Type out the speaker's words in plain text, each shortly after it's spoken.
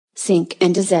Sync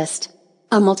and Desist,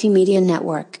 a multimedia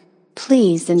network.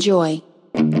 Please enjoy.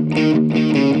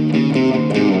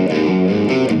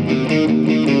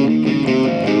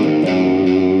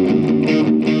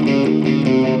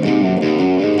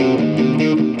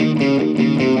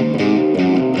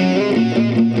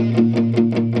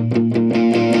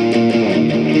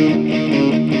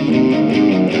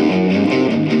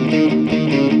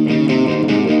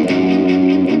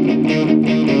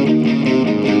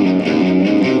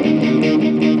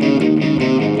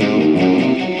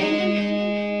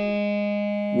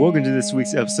 Welcome to this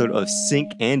week's episode of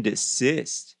Sync and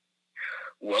Desist.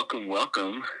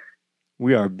 Welcome.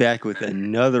 We are back with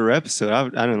another episode. I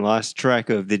done lost track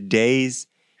of the days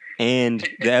and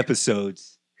the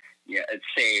episodes. Yeah, it's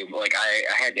same. Like I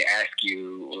had to ask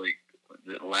you, like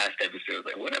the last episode,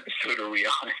 like what episode are we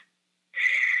on?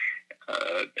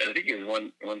 I think it was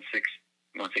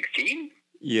 116.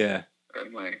 Yeah.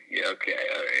 Yeah. Okay.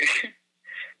 All right.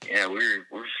 Yeah, we're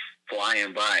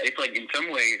flying by. It's like in some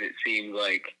ways it seems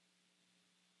like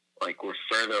we're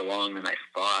further along than I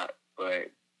thought,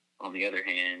 but on the other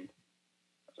hand, I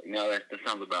was like, no, that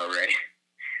sounds about right.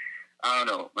 I don't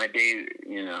know. My days,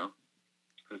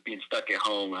 just being stuck at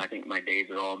home, I think my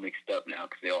days are all mixed up now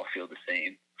because they all feel the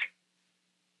same.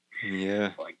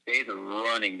 Yeah. Like days are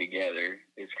running together.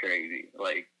 It's crazy.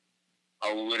 Like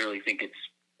I'll literally think it's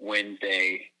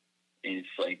Wednesday, and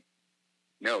it's like,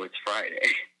 no, it's Friday.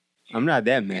 I'm not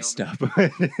that messed up,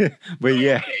 but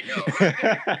yeah. Okay, no.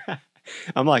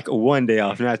 I'm like one day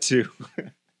off, not two.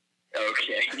 Okay.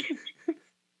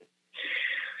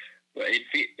 But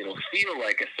it'll feel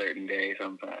like a certain day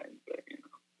sometimes, but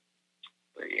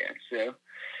yeah. So,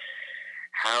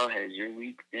 how has your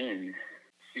week been?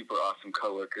 Super awesome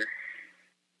coworker.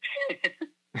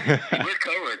 We're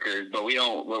coworkers, but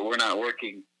we're not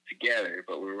working together.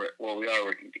 But we are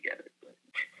working together. But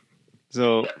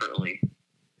So separately.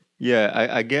 Yeah,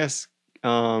 I guess.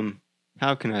 How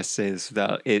can I say this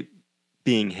without it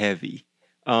being heavy?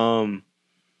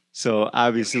 So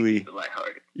obviously,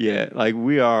 yeah, like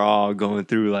we are all going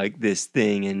through like this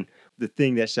thing, and the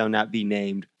thing that shall not be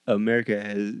named. America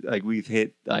has we've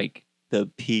hit like the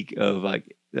peak of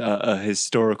like a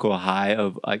historical high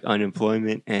of like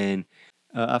unemployment, and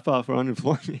I filed for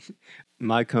unemployment.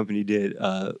 My company did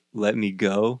let me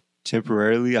go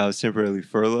temporarily. I was temporarily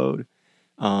furloughed.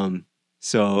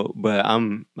 So, but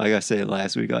I'm, like I said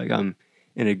last week, like I'm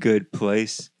in a good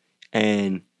place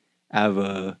and I have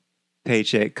a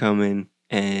paycheck coming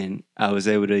and I was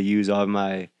able to use all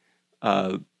my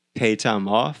pay time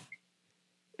off.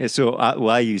 And so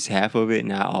I use half of it,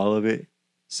 not all of it.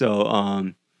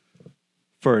 So,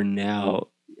 for now,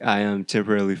 I am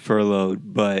temporarily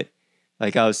furloughed, but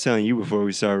like I was telling you before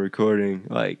we started recording,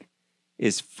 like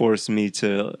it's forced me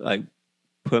to like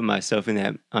put myself in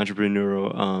that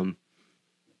entrepreneurial,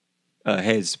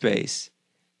 headspace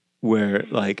where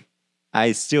like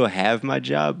I still have my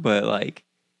job, but like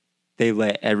they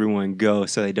let everyone go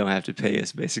so they don't have to pay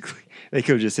us. Basically, they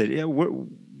could have just said, "Yeah,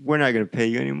 we're not going to pay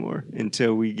you anymore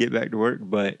until we get back to work."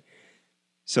 But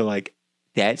so like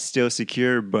that's still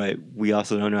secure, but we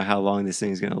also don't know how long this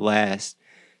thing's going to last.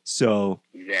 So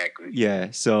Exactly. Yeah,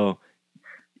 so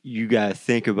you got to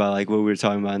think about like what we were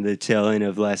talking about in the tail end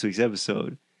of last week's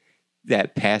episode,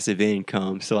 that passive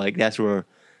income. So like that's where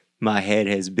my head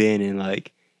has been, and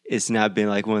like it's not been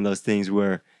like one of those things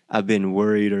where I've been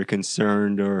worried or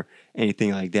concerned or anything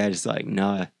like that. It's like,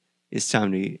 nah, it's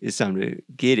time to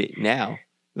get it now.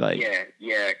 Like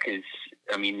yeah, because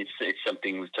I mean it's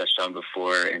something we've touched on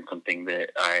before, and something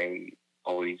that I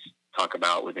always talk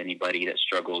about with anybody that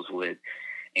struggles with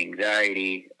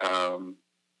anxiety,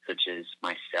 such as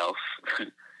myself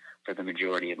for the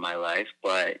majority of my life,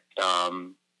 but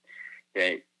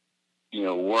that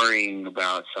worrying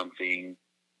about something,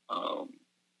 although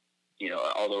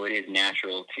it is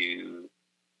natural to,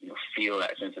 feel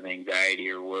that sense of anxiety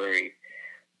or worry,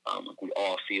 we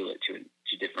all feel it to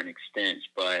different extents,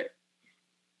 but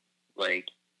like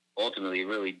ultimately it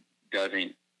really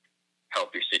doesn't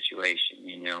help your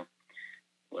situation,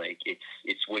 like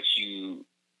it's what you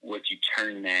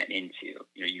turn that into.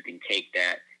 You can take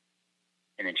that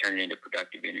and then turn it into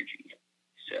productive energy.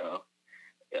 So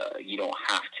you don't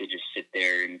have to just sit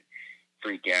there and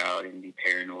freak out and be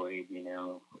paranoid.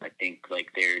 I think like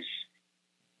it's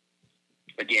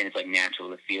like natural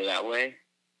to feel that way.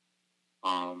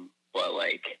 But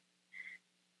like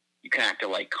you kind of have to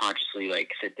like consciously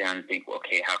like sit down and think, well,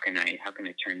 okay, how can I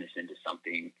turn this into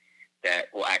something that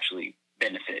will actually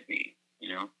benefit me?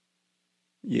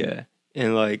 Yeah,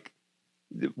 and like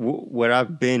what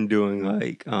I've been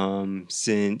doing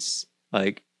since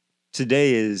like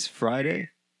today is Friday.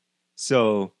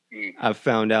 So I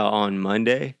found out on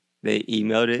Monday. They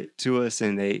emailed it to us,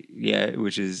 and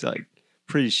which is like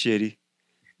pretty shitty.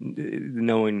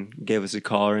 No one gave us a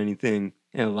call or anything,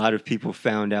 and a lot of people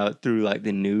found out through like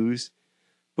the news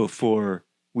before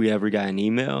we ever got an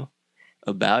email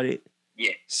about it.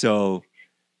 Yeah. So,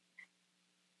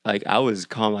 like, I was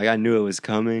calm, like I knew it was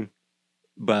coming,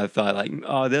 but I thought like,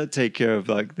 oh, they'll take care of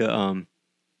like the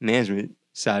management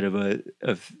side of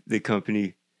the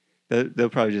company. They'll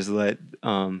probably just let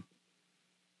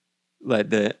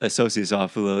the associates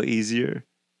off a little easier,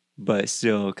 but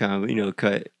still kind of,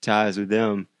 cut ties with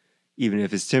them, even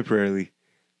if it's temporarily.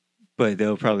 But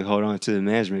they'll probably hold on to the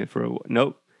management for a while.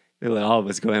 Nope. They let all of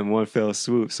us go in one fell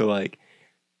swoop. So like,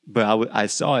 but I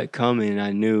saw it coming, and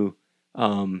I knew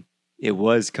it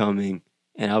was coming,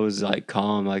 and I was like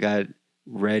calm. Like I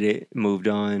read it, moved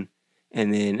on,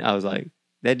 and then I was like,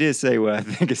 that did say what I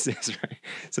think it says, right?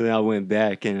 So then I went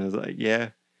back, and I was like, yeah,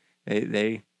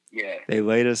 they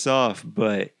laid us off.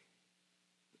 But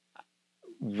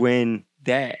when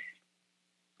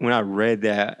I read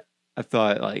that, I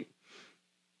thought like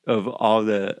of all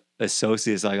the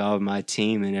associates, like all of my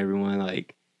team and everyone,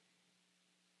 like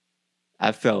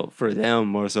I felt for them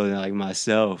more so than like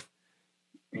myself.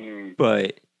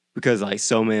 But because like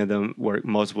so many of them work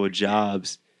multiple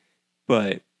jobs,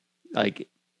 but like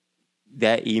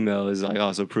that email is like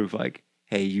also proof like,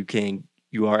 hey,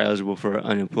 you are eligible for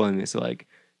unemployment. So like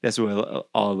that's what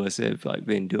all of us have like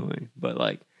been doing. But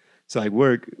like, so like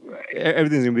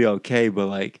everything's gonna be okay. But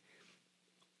like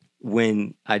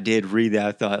when I did read that,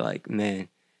 I thought like, man,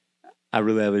 I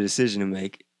really have a decision to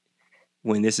make.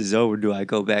 When this is over, do I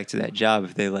go back to that job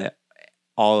if they let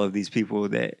all of these people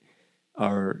that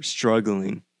are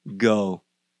struggling go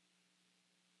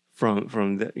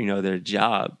from their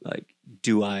job? Like,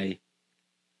 do I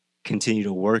continue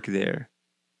to work there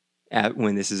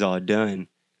when this is all done?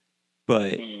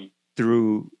 But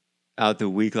throughout the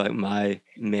week, like my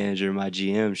manager, my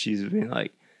GM, she's been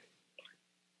like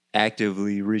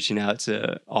actively reaching out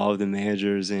to all of the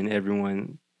managers and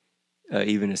everyone,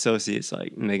 even associates,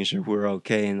 like making sure we're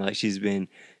okay. And like she's been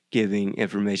giving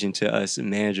information to us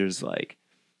managers like,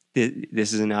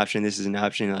 this is an option, this is an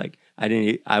option. Like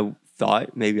I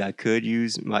thought maybe I could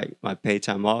use my paid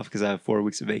time off because I have 4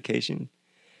 weeks of vacation.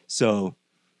 So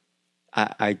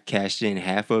I cashed in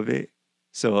half of it.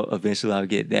 So eventually I'll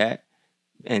get that.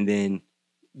 And then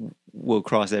we'll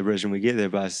cross that bridge when we get there,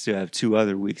 but I still have 2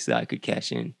 other weeks that I could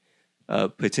cash in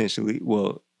potentially.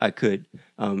 Well, I could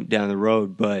down the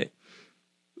road, but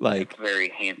like... That's very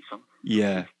handsome.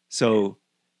 Yeah. So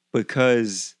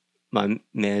because my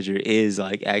manager is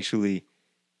like actually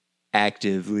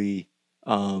actively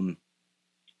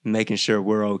making sure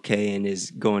we're okay and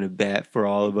is going to bat for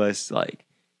all of us, like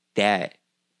that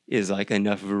is like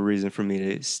enough of a reason for me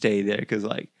to stay there, because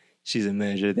like she's a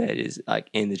manager that is like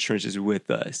in the trenches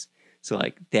with us. So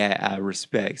like that I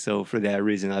respect. So for that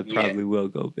reason, I probably will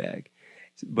go back.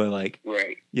 But like,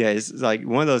 yeah, it's like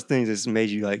one of those things that's made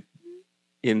you like,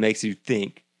 it makes you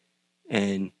think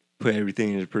and put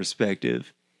everything into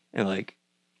perspective, and like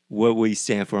what will you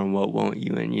stand for and what won't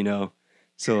you, and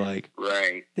so like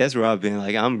that's where I've been.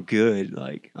 Like I'm good.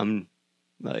 Like I'm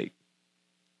like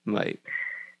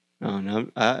I don't know.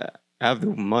 I have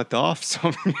the month off,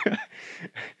 so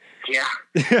yeah.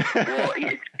 Well,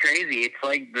 it's crazy. It's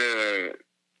like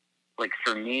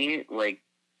for me, like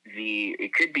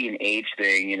it could be an age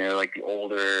thing, like the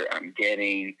older I'm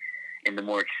getting and the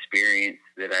more experience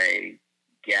that I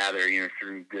gather,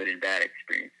 through good and bad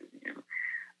experiences,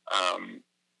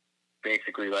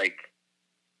 basically like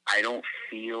I don't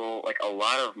feel like a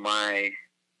lot of my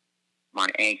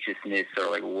anxiousness or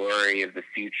like worry of the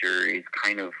future is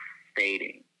kind of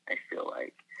fading, I feel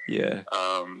like. Yeah.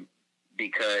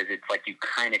 Because it's like you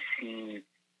kind of seen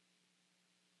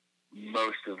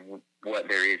most of what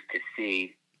there is to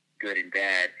see, good and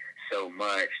bad, so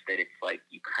much that it's like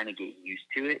you kind of get used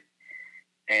to it.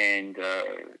 And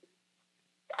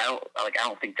I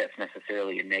don't think that's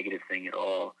necessarily a negative thing at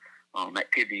all.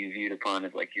 That could be viewed upon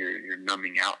as like you're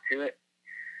numbing out to it,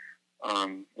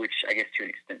 which I guess to an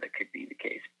extent that could be the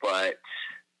case. But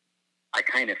I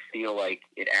kind of feel like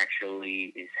it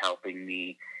actually is helping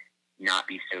me not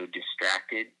be so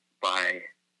distracted by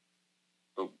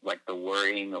the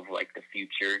worrying of like the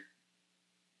future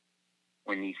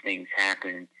when these things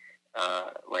happen.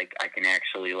 Like I can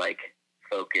actually like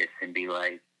focus and be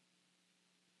like,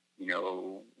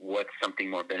 what's something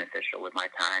more beneficial with my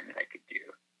time that I could do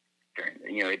during,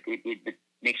 it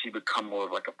makes you become more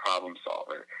of like a problem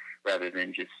solver rather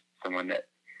than just someone that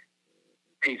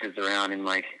paces around and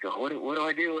like, what do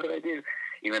I do? What do I do?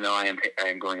 Even though I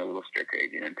am going a little stir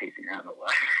crazy and I'm pacing around a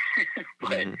lot.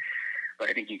 But but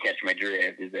I think you catch my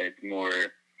drift. Is that it's more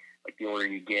like the older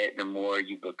you get, the more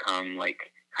you become like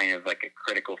kind of like a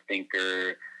critical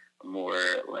thinker, more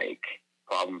like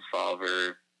problem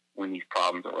solver when these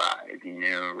problems arise,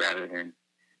 rather than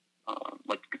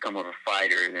like become more of a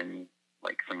fighter than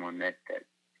like someone that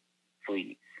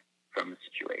flees from the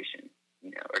situation,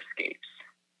 or escapes.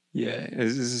 Yeah,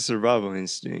 it's a survival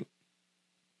instinct.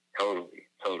 Totally.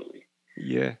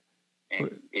 Yeah.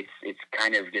 And it's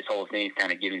kind of, this whole thing is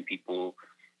kind of giving people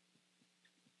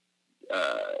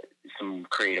some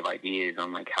creative ideas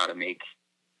on like how to make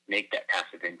that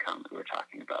passive income that we were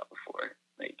talking about before.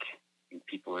 Like,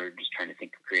 people are just trying to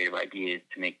think of creative ideas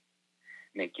to make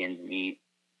ends meet,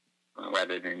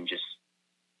 rather than just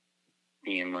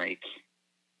being like,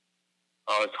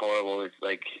 oh, it's horrible. It's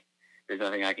like, there's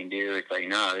nothing I can do. It's like,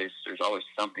 no, there's always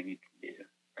something you can do,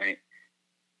 right?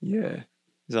 Yeah.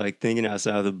 It's like thinking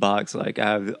outside of the box. Like,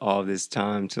 I have all this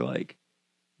time to like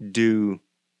do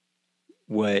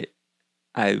what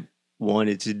I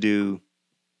wanted to do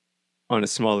on a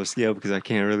smaller scale because I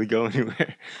can't really go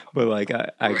anywhere. But like, I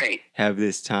Right. have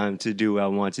this time to do what I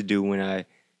want to do when I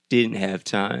didn't have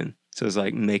time. So it's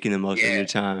like making the most of your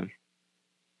time.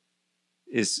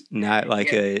 It's not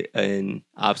like an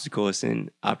obstacle, it's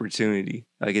an opportunity.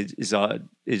 Like,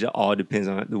 it all depends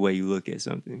on the way you look at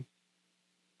something.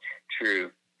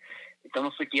 True. It's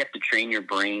almost like you have to train your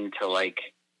brain to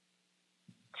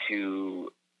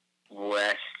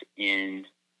rest in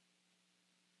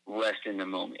the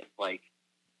moment, like,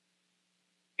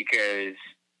 because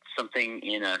something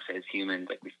in us as humans,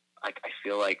 I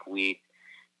feel like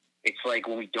it's like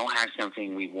when we don't have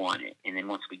something, we want it, and then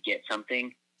once we get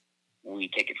something, we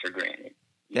take it for granted.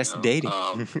 That's dating.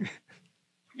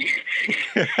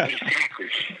 Exactly.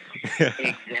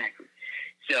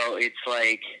 So it's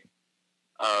like,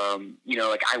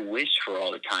 like I wish for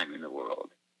all the time in the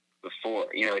world before.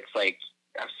 It's like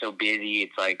I'm so busy.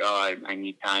 It's like, oh, I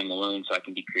need time alone so I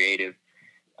can be creative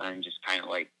and just kind of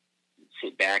like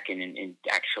sit back and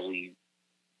actually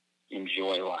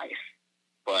enjoy life.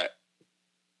 But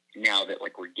now that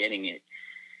like we're getting it,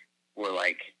 we're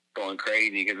like going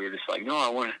crazy because we're just like,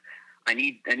 no, I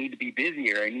need to be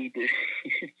busier. I need to.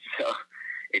 So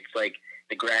it's like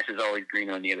the grass is always green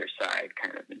on the other side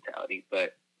kind of mentality.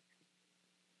 But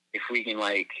if we can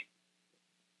like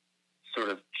sort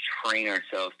of train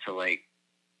ourselves to like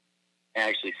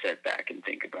actually sit back and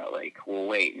think about like, well,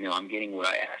 wait, no, I'm getting what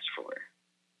I asked for.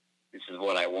 This is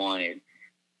what I wanted.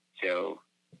 So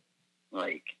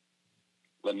like,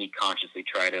 let me consciously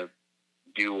try to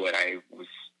do what I was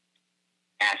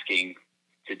asking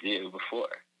to do before.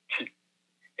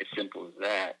 As simple as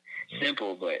that.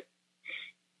 Simple, but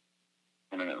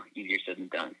I don't know, easier said than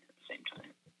done at the same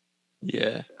time.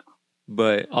 Yeah. So.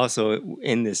 But also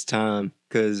in this time,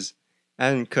 because I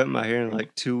hadn't cut my hair in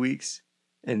like 2 weeks.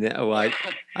 And then,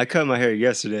 I cut my hair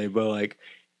yesterday, but like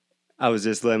I was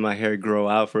just letting my hair grow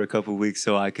out for a couple of weeks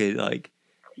so I could like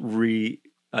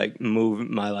move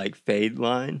my like fade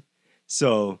line.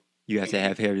 So you have to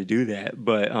have hair to do that.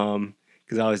 But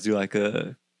because I always do like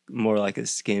more like a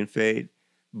skin fade.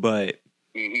 But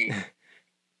I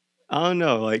don't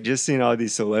know, like just seeing all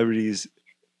these celebrities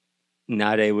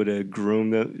not able to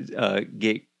groom them,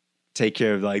 take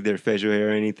care of like their facial hair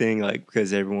or anything, like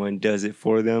because everyone does it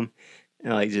for them,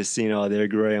 and like just seeing all their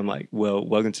gray, I'm like, well,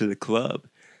 welcome to the club.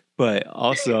 But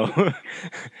also,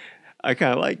 I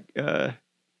kind of like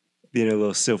being a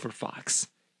little silver fox.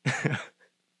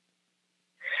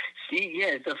 See,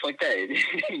 yeah, stuff like that.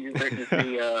 You start to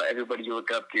see everybody you look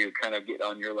up to kind of get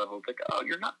on your level. It's like, oh,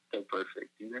 you're not so perfect,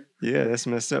 Yeah, that's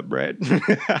messed up, Brad.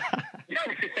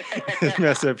 It's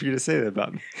messed up for you to say that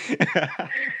about me.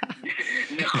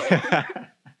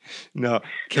 No,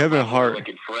 Kevin Hart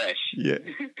looking fresh. Yeah,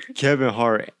 Kevin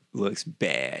Hart looks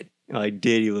bad. Like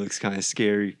Diddy looks kind of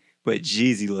scary, but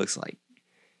Jeezy looks like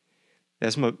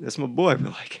that's my boy.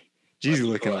 But like Jeezy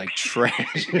looking like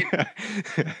trash.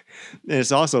 And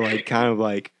it's also like kind of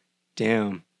like,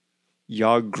 damn,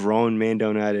 y'all grown men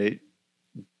don't know how to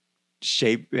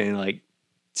shape and like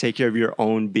take care of your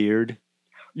own beard.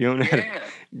 You don't know how to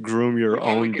groom your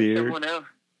own beard.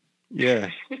 Yeah,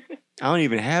 I don't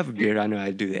even have a beard. I know how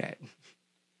to do that.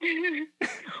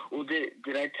 Well,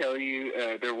 did I tell you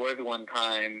there was one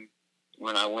time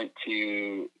when I went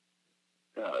to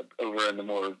over on the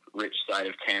more rich side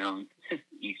of town,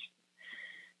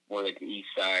 more like the east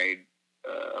side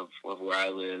of where I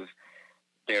live.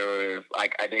 There were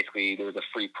there was a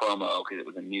free promo because it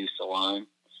was a new salon,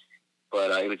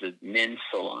 but it was a men's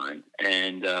salon,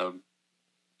 and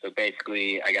so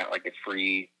basically I got like a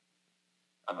free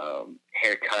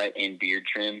haircut and beard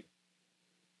trim,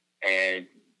 and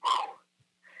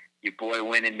your boy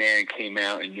went in there and came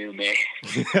out a new man.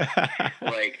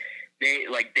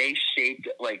 They shaped,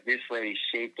 like, this lady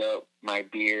shaped up my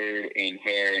beard and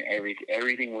hair and everything.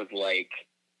 Everything was like,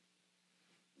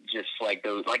 just like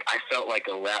those, like, I felt like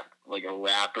a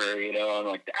rapper, you know, on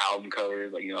like the album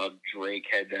covers, like, you know, Drake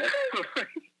had that.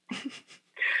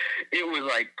 It was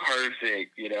like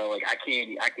perfect, you know, like I can't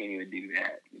even do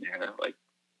that, you know, like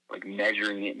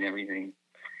measuring it and everything.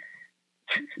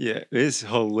 Yeah, it's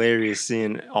hilarious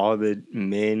seeing all the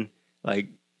men like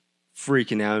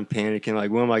freaking out and panicking,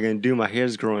 like, what am I gonna do? My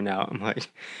hair's growing out. I'm like,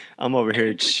 I'm over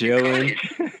here chilling.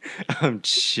 I'm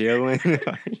chilling.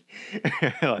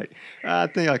 Like, I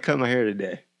think I cut my hair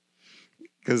today.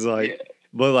 Cause like,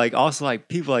 but like also like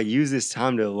people like use this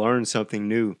time to learn something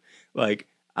new. Like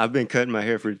I've been cutting my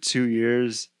hair for 2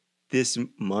 years this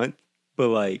month, but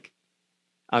like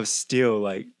I've still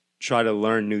like try to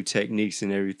learn new techniques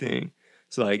and everything.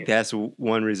 So like that's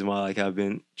one reason why like I've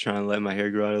been trying to let my hair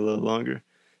grow out a little longer,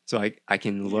 so I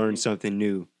can learn something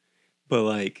new. But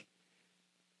like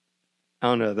I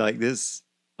don't know, like this,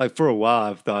 like for a while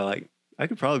I've thought like I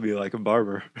could probably be like a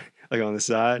barber, like on the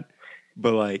side.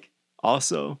 But like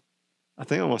also I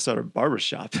think I'm gonna start a barber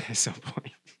shop at some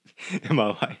point in my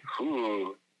life.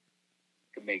 Ooh,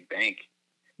 could make bank.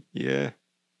 Yeah.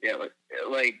 Yeah,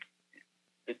 like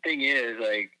the thing is,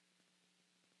 like,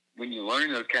 when you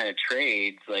learn those kind of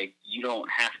trades, like, you don't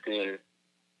have to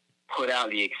put out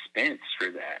the expense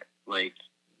for that, like,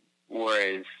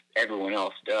 whereas everyone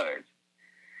else does.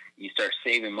 You start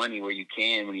saving money where you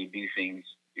can when you do things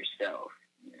yourself,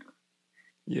 you know?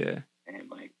 Yeah. And,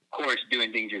 like, of course,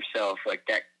 doing things yourself, like,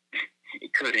 that,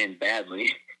 it could end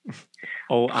badly.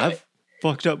 Oh, I've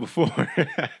fucked up before.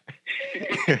 Bad.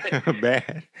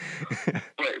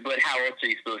 But how else are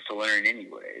you supposed to learn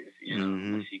anyways? You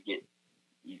know, once you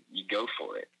go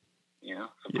for it. You know,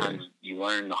 sometimes you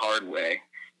learn the hard way.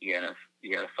 You gotta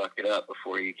fuck it up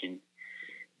before you can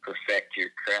perfect your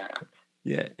craft.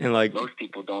 Yeah, and like most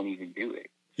people don't even do it.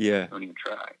 Yeah, don't even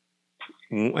try.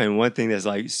 And one thing that's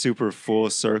like super full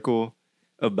circle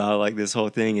about like this whole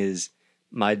thing is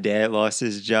my dad lost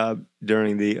his job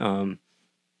during the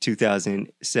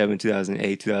 2007,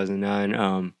 2008,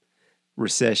 2009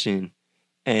 recession,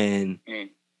 and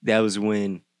that was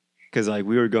when, because like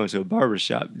we were going to a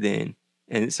barbershop then,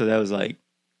 and so that was a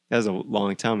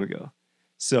long time ago.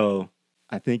 So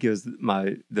I think it was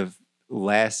the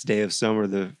last day of summer,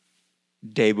 the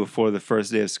day before the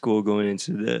first day of school, going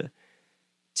into the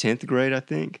 10th grade, I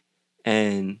think.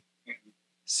 And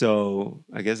so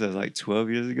I guess that was like 12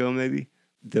 years ago, maybe.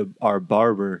 Our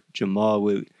barber, Jamal,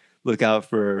 would look out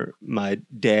for my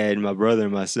dad, my brother,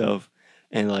 and myself,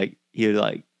 and like he would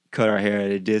like cut our hair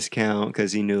at a discount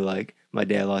because he knew like my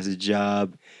dad lost his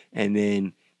job. And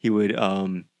then he would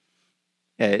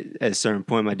at a certain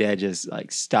point my dad just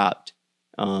like stopped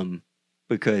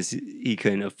because he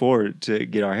couldn't afford to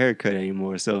get our hair cut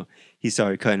anymore. So he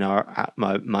started cutting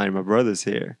mine and my brother's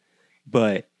hair.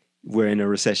 But we're in a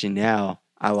recession now.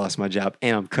 I lost my job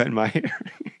and I'm cutting my hair.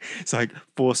 It's like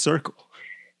full circle.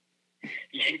 But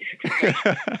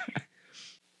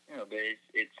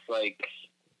it's like,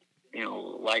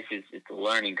 life it's a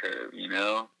learning curve. You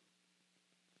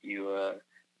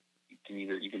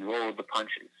can roll with the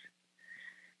punches,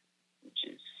 which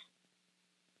is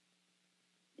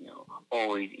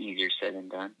always easier said than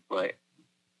done. But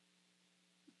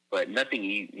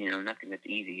nothing that's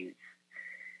easy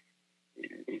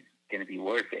is going to be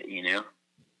worth it.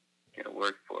 Got to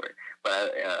work for it.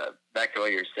 But back to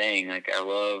what you're saying, like I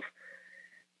love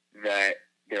that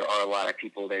there are a lot of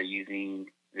people that are using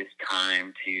this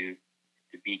time to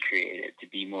be creative, to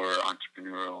be more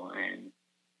entrepreneurial, and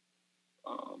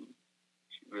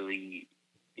really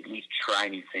at least try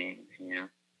new things.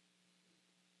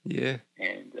 Yeah.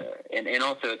 And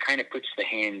also it kind of puts the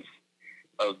hands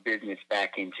of business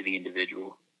back into the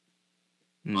individual.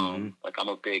 Mm-hmm. Like I'm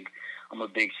a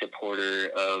big supporter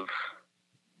of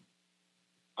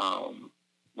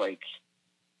like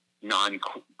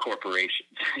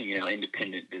non-corporations,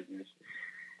 independent business.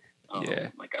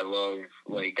 Like I love,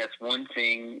 like that's one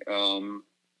thing,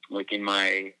 like in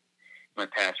my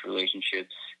past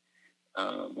relationships,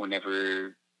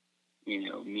 whenever,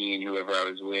 me and whoever I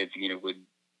was with, would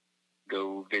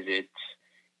go visit,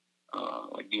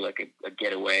 like do like a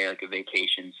getaway, like a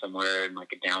vacation somewhere in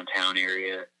like a downtown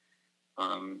area,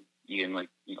 even like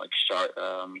Charlotte,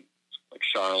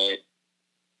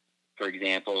 for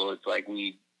example. It's like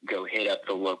we go hit up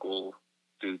the local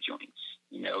food joints.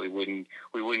 We wouldn't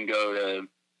go to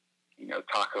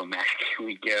Taco Mac.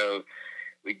 We'd go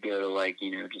to like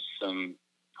just some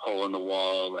hole in the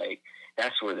wall. Like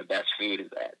that's where the best food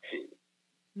is at too.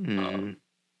 Mm-hmm.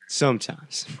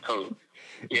 Sometimes. Oh,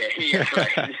 yeah,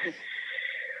 right.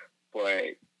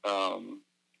 But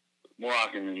more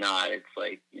often than not, it's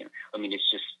like, I mean, it's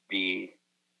just the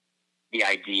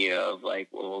idea of like,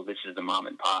 well, this is the mom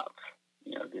and pop,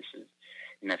 and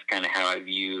that's kind of how I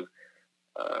view,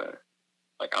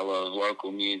 like, I love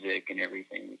local music and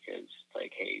everything, because it's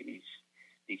like, hey,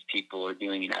 these people are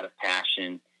doing it out of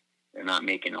passion. They're not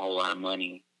making a whole lot of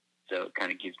money, so it kind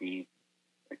of gives me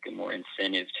like a more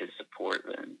incentive to support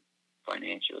them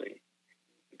financially,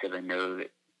 because I know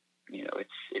that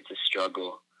it's a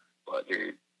struggle, but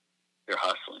they're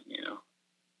hustling.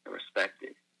 They're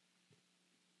respected.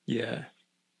 Yeah.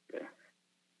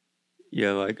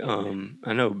 Yeah, like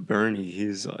I know Bernie.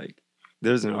 He's like,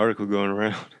 there's an article going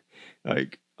around,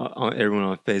 like everyone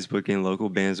on Facebook and local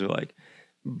bands are like,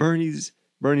 Bernie's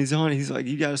on. He's like,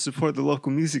 you got to support the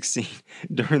local music scene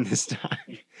during this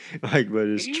time. Like, but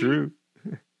it's true.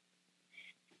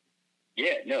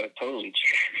 Yeah, no, it's totally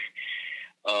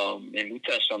true. And we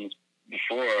touched on this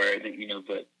before, I think,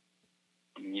 but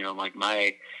like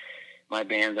my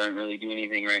bands aren't really doing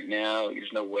anything right now.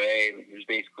 There's no way. There's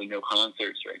basically no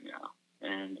concerts right now,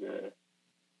 and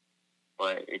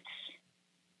but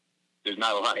there's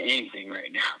not a lot of anything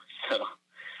right now.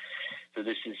 So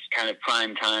this is kind of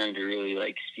prime time to really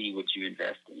like see what you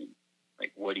invest in.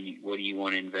 Like, what do you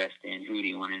want to invest in? Who do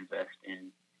you want to invest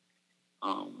in?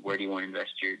 Where do you want to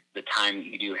invest the time that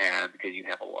you do have, because you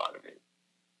have a lot of it.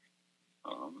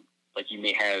 Like, you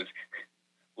may have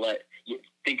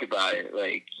think about it,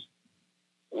 like,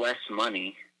 less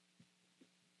money.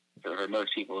 So for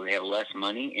most people, they have less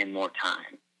money and more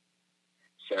time.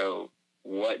 So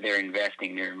what they're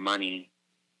investing their money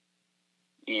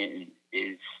in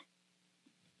is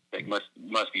like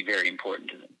must be very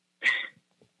important to them.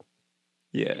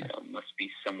 Yeah. Must be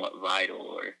somewhat vital,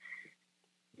 or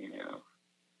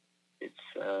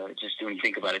it's just when you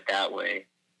think about it that way,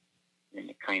 and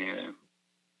it kind of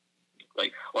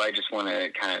like, well, I just want to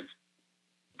kind of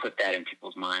put that in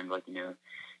people's mind, like,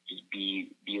 just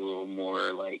be a little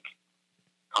more like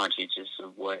conscientious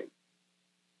of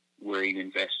where you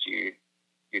invest your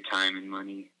time and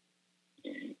money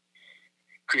and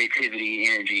creativity,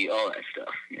 energy, all that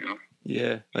stuff,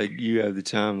 Yeah, like, you have the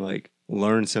time, like,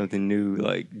 learn something new,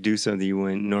 like, do something you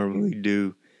wouldn't normally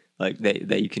do, like,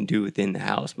 that you can do within the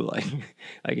house, but like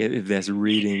like if that's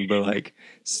reading, but like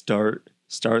start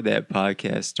that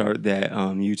podcast, start that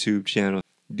YouTube channel,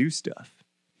 do stuff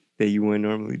that you wouldn't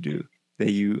normally do,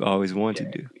 that you always want to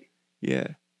do. Yeah.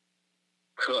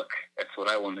 Cook. That's what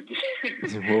I want to do.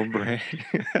 Well, Brad.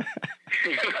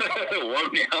 Whoa,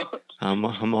 now. I'm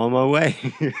on my way.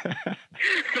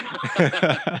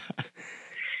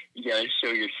 You gotta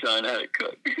show your son how to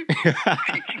cook.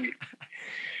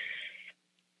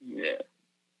 Yeah.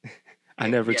 I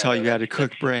never taught you how to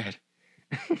cook, Brad.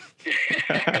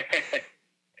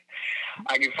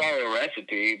 I can follow a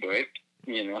recipe, but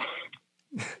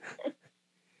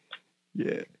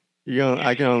Yeah.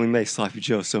 I can only make sloppy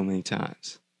joe so many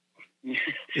times.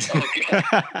 Okay.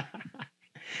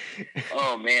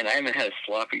 Oh man, I haven't had a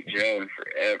sloppy joe in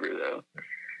forever though.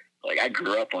 Like, I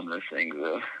grew up on those things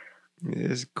though.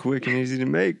 It's quick and easy to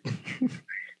make.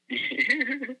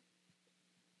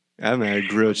 I haven't had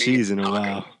grilled cheese in a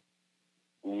while.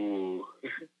 Ooh.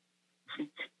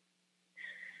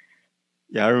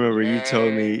 Yeah, I remember you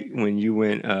told me when you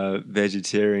went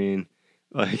vegetarian,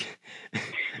 like,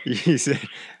 you said,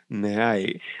 man,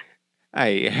 I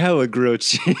ate hella grilled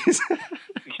cheese.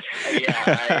 Yeah,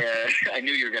 I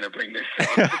knew you were going to bring this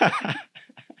up.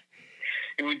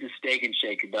 I went to Steak and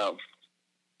Shake about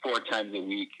 4 times a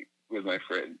week with my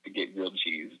friend to get grilled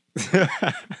cheese.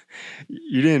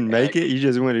 You didn't make it? You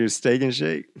just went to Steak and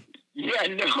Shake? Yeah,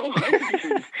 no.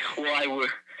 Well,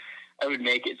 I would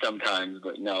make it sometimes,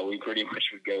 but no, we pretty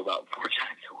much would go about 4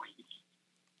 times a week.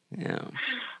 Yeah.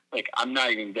 Like, I'm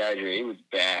not even exaggerating. It was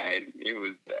bad. It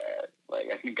was bad. Like,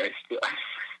 I think I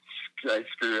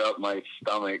screwed up my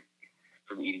stomach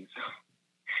from eating so.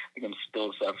 I think I'm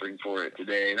still suffering for it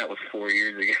today. That was 4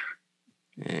 years ago.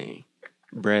 Hey,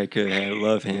 Brad could have had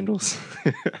love handles.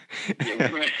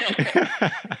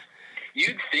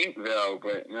 You'd think though,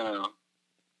 but no.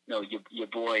 Your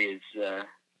boy's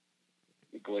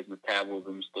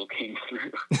metabolism still came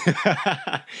through.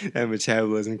 That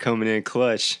metabolism coming in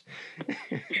clutch.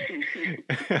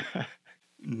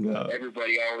 No.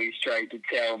 Everybody always tried to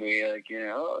tell me, like,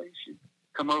 oh, you should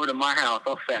come over to my house.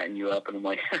 I'll fatten you up. And I'm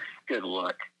like, good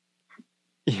luck.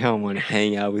 Yeah, I don't want to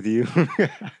hang out with you.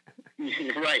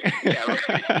 Right. Yeah,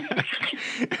 right.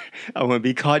 I want to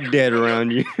be caught dead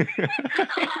around you.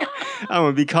 I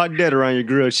want to be caught dead around your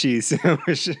grilled cheese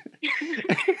sandwich.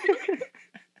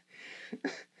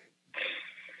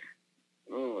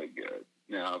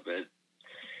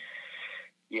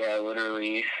 Yeah,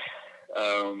 literally.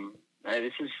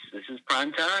 This is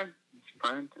prime time. It's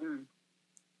prime time.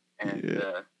 And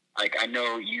like I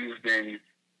know you've been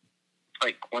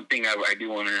like one thing I do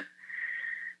want to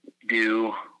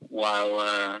do while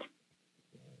I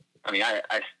mean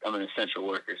I'm an essential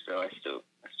worker, so I still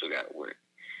got to work.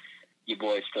 Your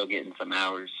boy's still getting some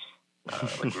hours.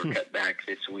 Like we're cut back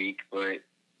this week, but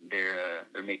they're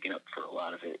making up for a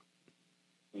lot of it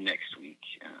next week.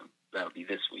 That'll be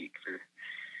this week for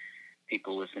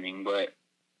people listening, but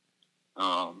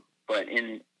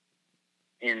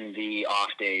in the off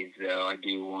days though, I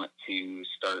do want to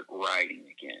start writing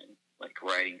again, like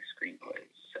writing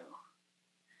screenplays. So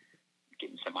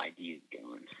getting some ideas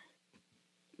going.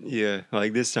 Yeah,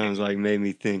 like this time's like made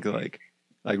me think like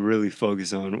really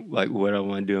focus on like what I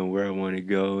want to do and where I want to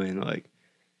go, and like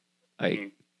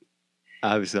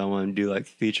obviously I want to do like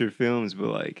feature films, but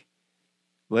like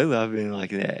lately I've been like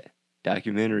that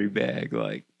documentary bag.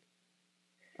 Like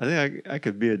I think I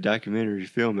could be a documentary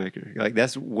filmmaker. Like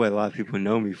that's what a lot of people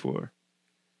know me for.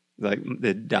 Like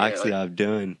the docs that I've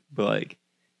done, but like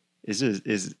it's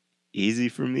easy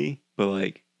for me, but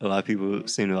like a lot of people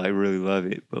seem to like really love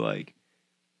it, but like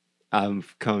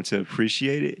I've come to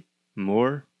appreciate it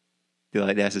more. Feel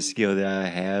like that's a skill that I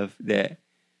have that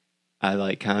I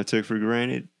like kind of took for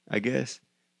granted, I guess.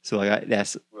 So like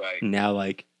that's now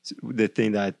like the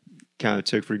thing that I kind of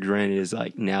took for granted is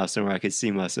like now somewhere I could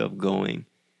see myself going,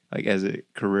 like as a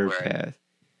career path.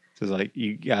 So it's like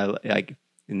you got like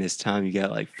in this time you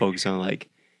got like focus on like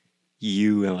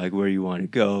you and like where you want to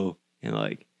go and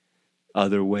like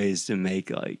other ways to make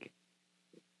like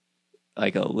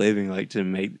a living, like to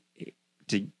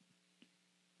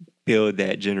build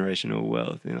that generational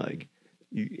wealth, and like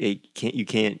you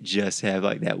can't just have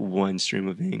like that one stream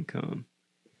of income.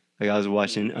 Like I was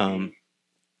watching an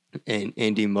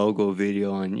indie mogul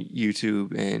video on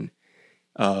YouTube, and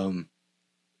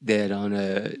they had on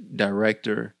a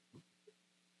director,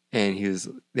 and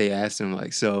they asked him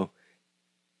like, so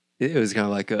it was kind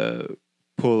of like a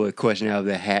pull a question out of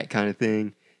the hat kind of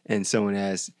thing, and someone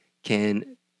asked,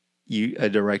 can a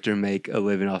director make a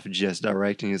living off of just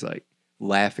directing? He's like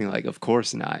laughing like, of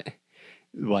course not.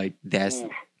 Like that's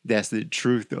the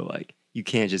truth though. Like you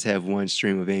can't just have one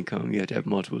stream of income. You have to have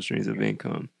multiple streams of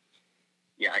income.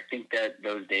 Yeah, I think that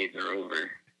those days are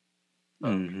over.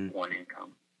 One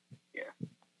income. Yeah.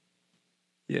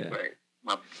 Yeah. But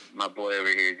my boy over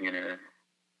here is gonna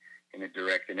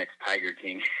direct the next Tiger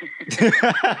King.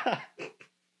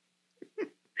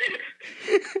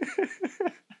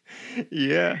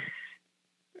 Yeah.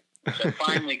 So I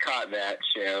finally caught that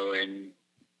show, and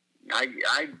I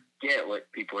get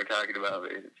what people are talking about.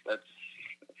 That's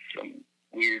some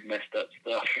weird, messed up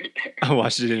stuff right there. I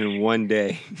watched it in one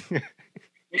day.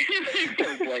 It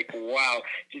was like, wow,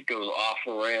 just goes off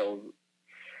the rails.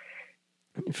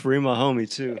 Free my homie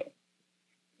too.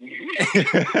 He's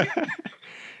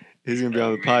gonna be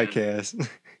on the podcast.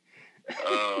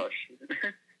 Oh shit.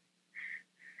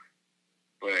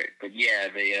 But yeah,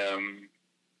 the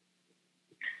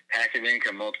passive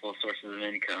income, multiple sources of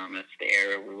income. That's the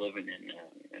era we're living in now.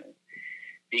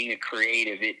 Being a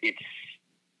creative,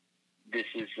 this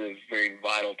is a very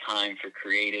vital time for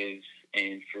creatives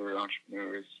and for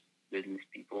entrepreneurs, business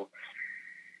people.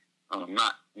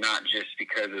 Not just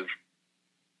because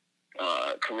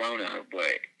of Corona,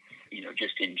 but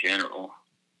just in general,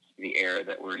 the era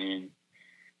that we're in,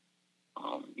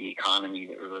 the economy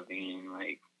that we're living in.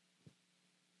 Like,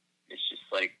 it's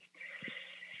just like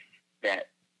that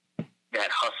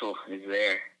hustle is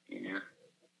there,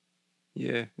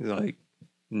 Yeah, it's like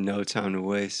no time to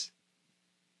waste.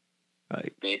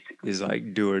 Like basically, it's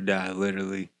like do or die,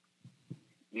 literally.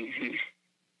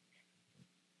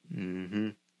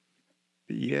 But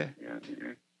yeah.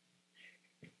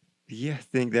 Yeah, I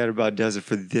think that about does it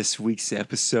for this week's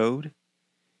episode.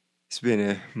 It's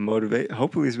been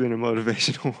hopefully it's been a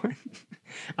motivational one.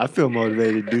 I feel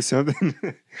motivated to do something.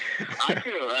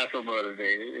 I feel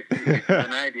motivated.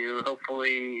 And I do.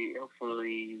 Hopefully you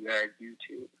guys do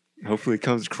too. Hopefully it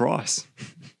comes across.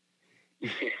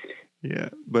 Yeah.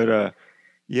 But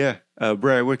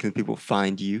Brad, where can people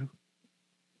find you?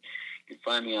 You can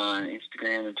find me on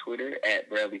Instagram and Twitter at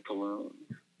Bradley Pallone.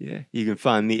 Yeah. You can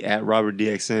find me at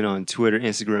RobertDXN on Twitter,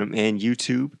 Instagram, and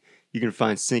YouTube. You can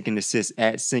find Sync and Assist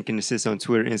at Sync and Assist on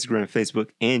Twitter, Instagram,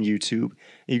 Facebook, and YouTube.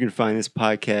 And you can find this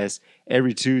podcast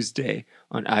every Tuesday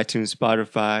on iTunes,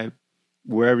 Spotify,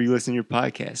 wherever you listen to your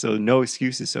podcast. So no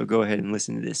excuses. So go ahead and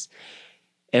listen to this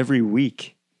every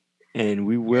week. And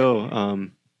we will,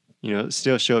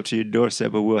 still show up to your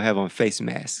doorstep, but we'll have on face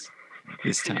masks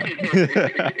this time.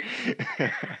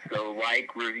 So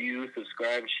like, review,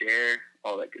 subscribe, share,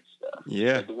 all that good stuff.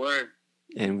 Yeah. Spread the word.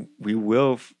 And we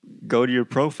will go to your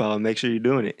profile and make sure you're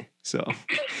doing it. So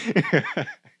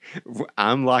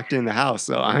I'm locked in the house,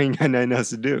 so I ain't got nothing else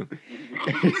to do.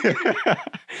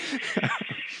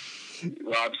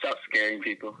 Rob, stop scaring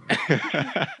people.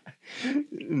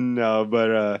 No,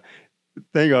 but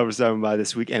thank you all for stopping by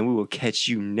this week, and we will catch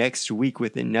you next week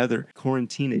with another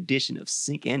quarantine edition of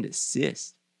Sync and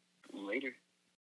Assist.